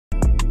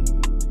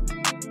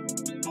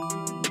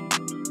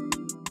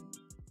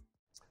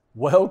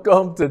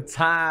Welcome to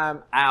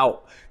Time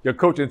Out, your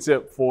coaching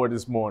tip for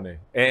this morning.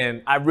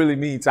 And I really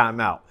mean time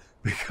out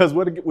because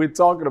what we're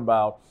talking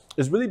about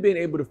is really being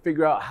able to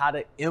figure out how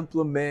to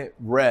implement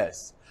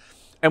rest.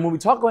 And when we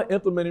talk about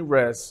implementing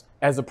rest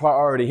as a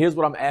priority, here's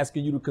what I'm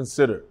asking you to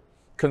consider.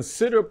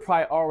 Consider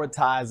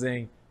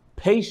prioritizing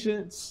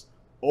patience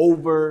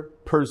over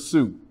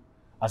pursuit.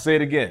 I'll say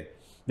it again,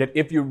 that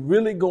if you're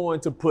really going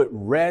to put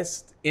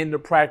rest into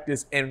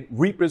practice and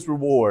reap its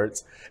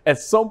rewards, at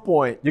some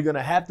point, you're going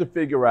to have to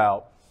figure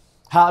out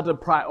how to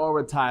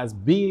prioritize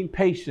being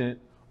patient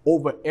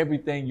over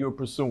everything you're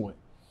pursuing.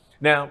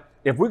 Now,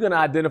 if we're going to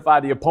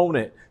identify the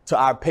opponent to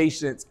our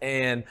patience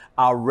and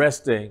our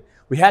resting,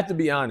 we have to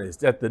be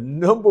honest that the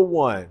number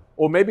one,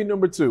 or maybe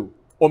number two,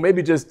 or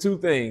maybe just two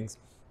things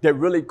that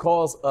really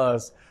cause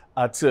us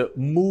to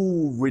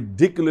move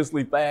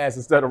ridiculously fast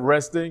instead of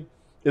resting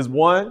is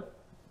one,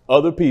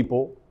 other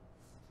people,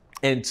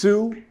 and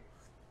two,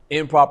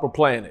 improper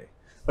planning.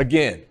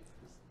 Again,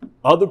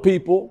 other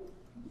people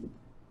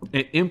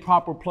and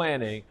improper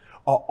planning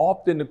are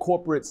often the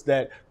culprits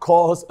that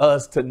cause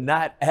us to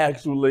not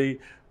actually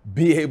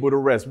be able to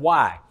rest.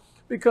 Why?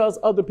 Because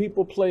other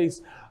people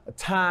place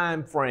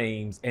time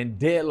frames and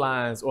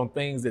deadlines on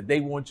things that they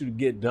want you to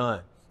get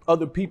done.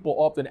 Other people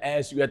often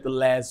ask you at the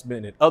last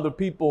minute. Other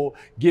people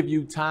give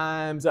you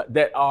times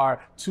that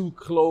are too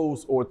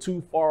close or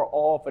too far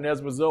off. And as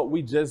a result,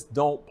 we just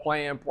don't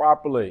plan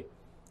properly.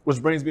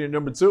 Which brings me to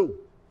number two,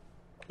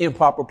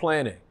 improper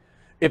planning.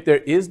 If there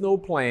is no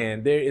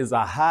plan, there is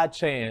a high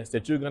chance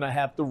that you're going to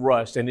have to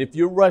rush. And if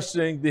you're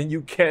rushing, then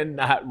you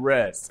cannot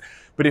rest.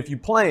 But if you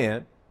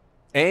plan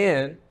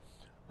and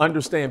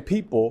understand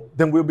people,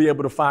 then we'll be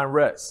able to find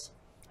rest.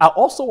 I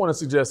also want to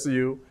suggest to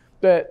you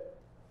that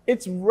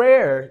it's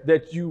rare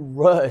that you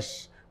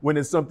rush when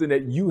it's something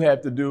that you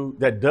have to do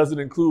that doesn't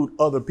include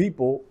other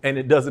people and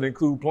it doesn't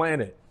include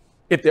planning.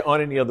 If there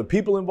aren't any other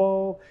people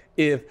involved,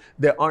 if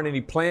there aren't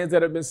any plans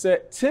that have been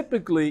set,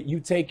 typically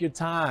you take your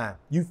time.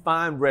 You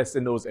find rest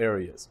in those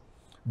areas.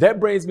 That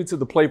brings me to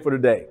the play for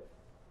today.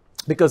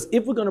 Because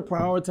if we're going to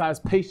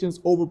prioritize patience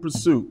over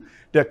pursuit,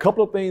 there are a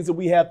couple of things that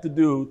we have to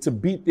do to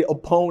beat the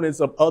opponents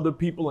of other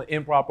people and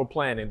improper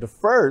planning. The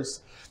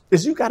first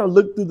is you got to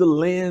look through the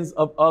lens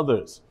of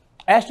others.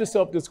 Ask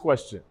yourself this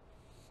question.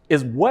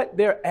 Is what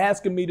they're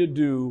asking me to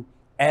do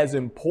as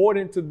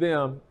important to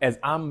them as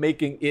I'm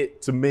making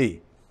it to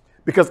me?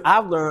 Because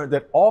I've learned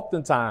that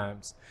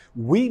oftentimes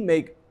we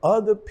make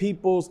other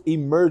people's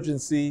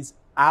emergencies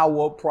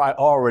our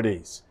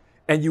priorities.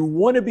 And you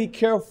want to be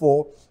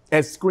careful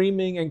at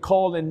screaming and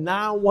calling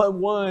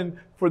 911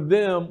 for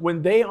them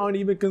when they aren't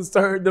even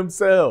concerned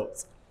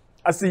themselves.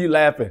 I see you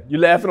laughing. You're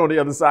laughing on the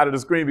other side of the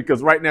screen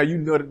because right now you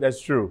know that that's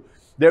true.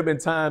 There have been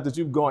times that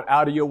you've gone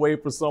out of your way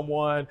for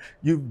someone,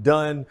 you've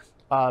done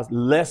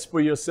less for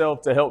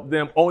yourself to help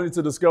them, only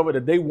to discover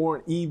that they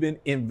weren't even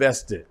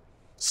invested.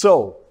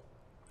 So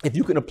if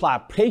you can apply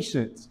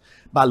patience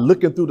by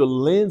looking through the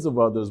lens of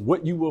others,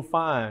 what you will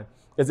find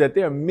is that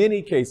there are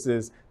many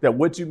cases that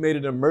what you made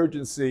an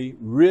emergency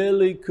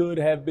really could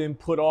have been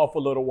put off a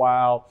little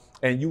while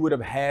and you would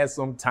have had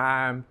some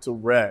time to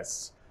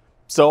rest.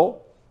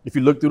 So if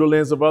you look through the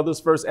lens of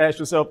others, first ask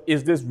yourself,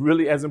 is this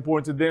really as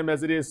important to them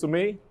as it is to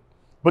me?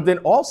 But then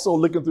also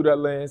looking through that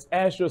lens,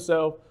 ask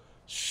yourself,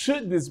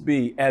 should this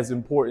be as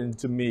important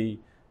to me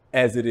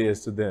as it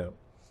is to them?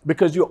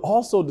 Because you'll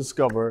also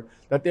discover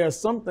that there are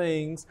some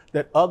things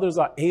that others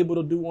are able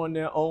to do on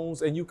their own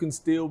and you can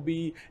still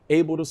be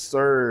able to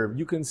serve.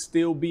 You can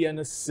still be an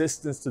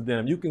assistance to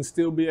them. You can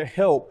still be a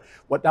help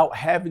without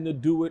having to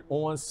do it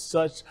on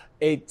such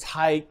a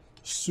tight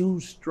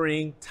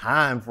shoestring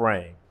time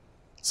frame.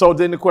 So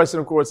then the question,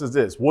 of course, is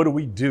this: what do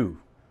we do?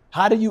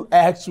 How do you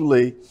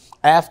actually,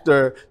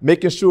 after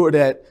making sure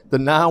that the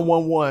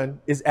 911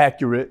 is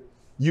accurate,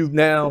 you've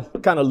now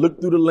kind of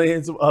looked through the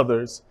lens of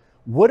others,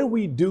 what do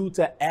we do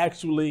to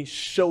actually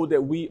show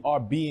that we are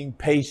being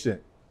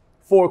patient?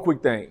 Four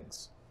quick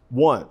things.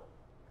 One,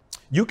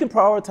 you can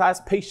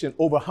prioritize patience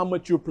over how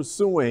much you're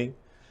pursuing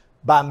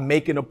by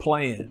making a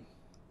plan.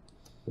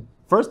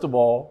 First of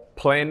all,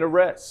 plan the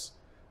rest.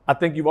 I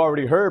think you've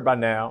already heard by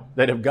now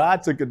that if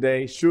God took a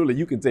day, surely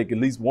you can take at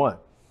least one.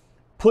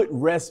 Put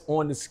rest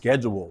on the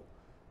schedule.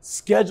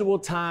 Schedule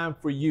time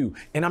for you.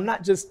 And I'm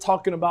not just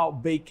talking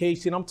about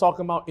vacation. I'm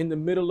talking about in the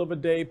middle of a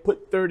day,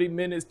 put 30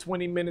 minutes,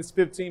 20 minutes,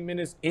 15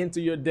 minutes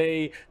into your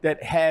day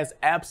that has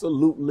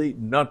absolutely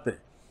nothing.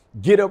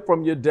 Get up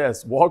from your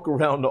desk, walk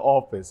around the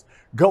office,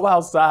 go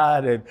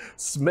outside and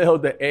smell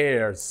the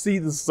air, see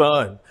the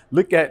sun,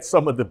 look at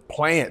some of the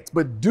plants,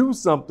 but do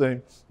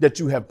something that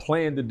you have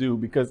planned to do,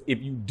 because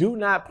if you do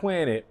not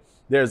plan it,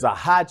 there's a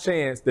high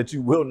chance that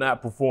you will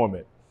not perform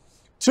it.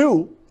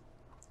 Two,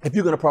 if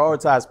you're going to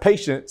prioritize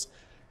patience,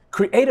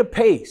 create a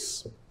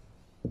pace.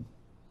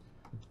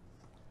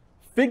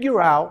 Figure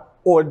out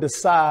or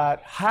decide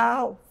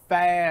how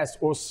fast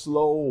or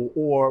slow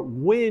or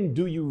when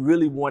do you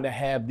really want to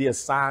have the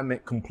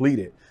assignment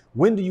completed?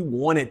 When do you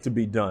want it to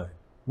be done?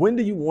 When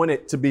do you want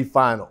it to be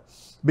final?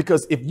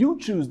 Because if you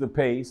choose the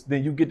pace,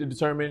 then you get to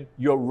determine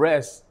your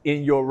rest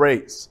in your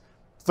race.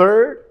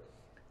 Third,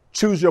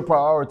 choose your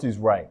priorities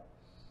right.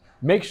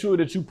 Make sure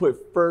that you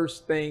put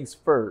first things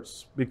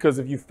first, because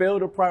if you fail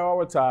to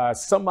prioritize,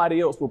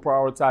 somebody else will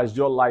prioritize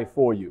your life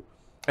for you.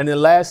 And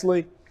then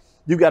lastly,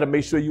 you got to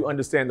make sure you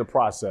understand the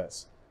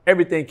process.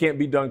 Everything can't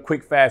be done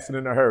quick, fast, and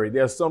in a hurry.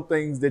 There are some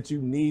things that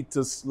you need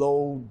to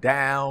slow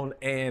down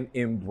and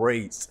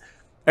embrace.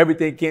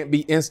 Everything can't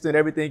be instant.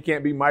 Everything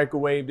can't be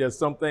microwaved. There's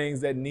some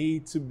things that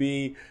need to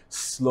be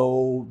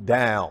slowed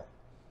down.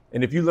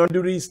 And if you learn to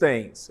do these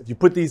things, if you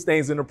put these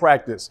things into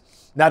practice,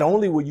 not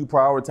only will you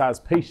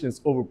prioritize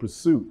patience over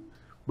pursuit,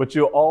 but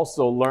you'll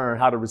also learn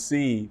how to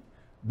receive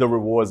the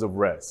rewards of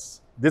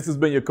rest. This has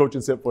been your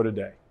coaching tip for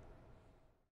today.